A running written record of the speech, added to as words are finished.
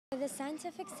The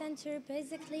scientific center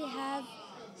basically have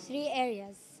three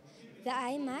areas: the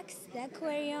IMAX, the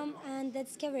aquarium, and the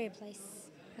discovery place.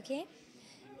 Okay?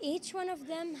 Each one of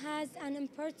them has an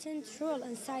important role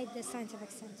inside the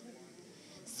scientific center.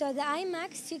 So the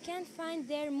IMAX, you can find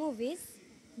their movies,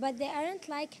 but they aren't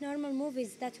like normal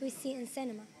movies that we see in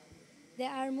cinema. They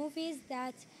are movies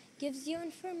that gives you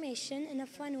information in a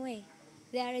fun way.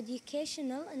 They are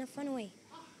educational in a fun way.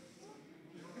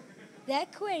 The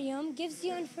aquarium gives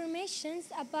you information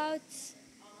about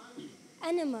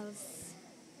animals,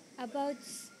 about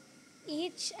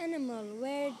each animal,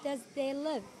 where does they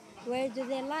live, where do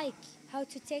they like, how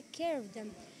to take care of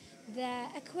them. The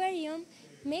aquarium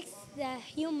makes the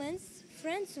humans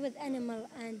friends with animal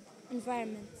and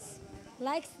environments,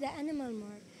 likes the animal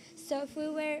more. So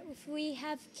if we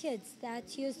have kids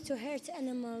that used to hurt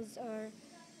animals or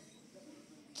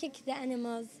kick the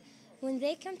animals, when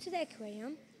they come to the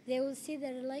aquarium, they will see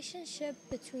the relationship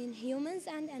between humans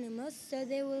and animals, so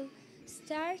they will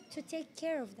start to take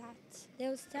care of that. They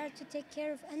will start to take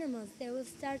care of animals. They will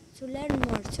start to learn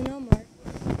more, to know more.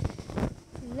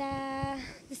 The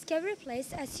Discovery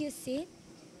Place, as you see,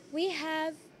 we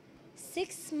have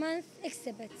 6-month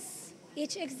exhibits.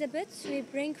 Each exhibit we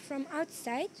bring from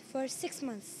outside for 6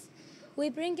 months. We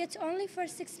bring it only for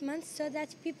 6 months so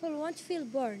that people won't feel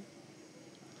bored.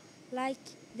 Like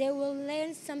they will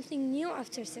learn something new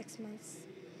after 6 months.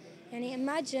 And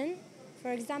imagine,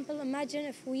 for example, imagine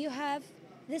if we have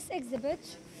this exhibit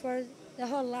for the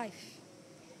whole life.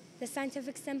 The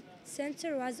Scientific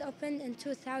Center was opened in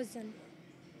 2000.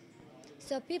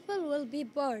 So people will be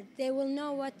bored. They will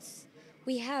know what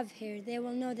we have here. They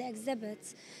will know the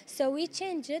exhibits. So we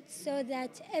change it so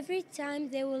that every time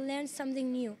they will learn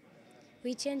something new.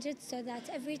 We change it so that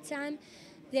every time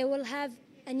they will have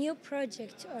a new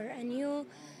project or a new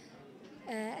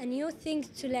thing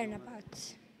to learn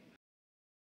about.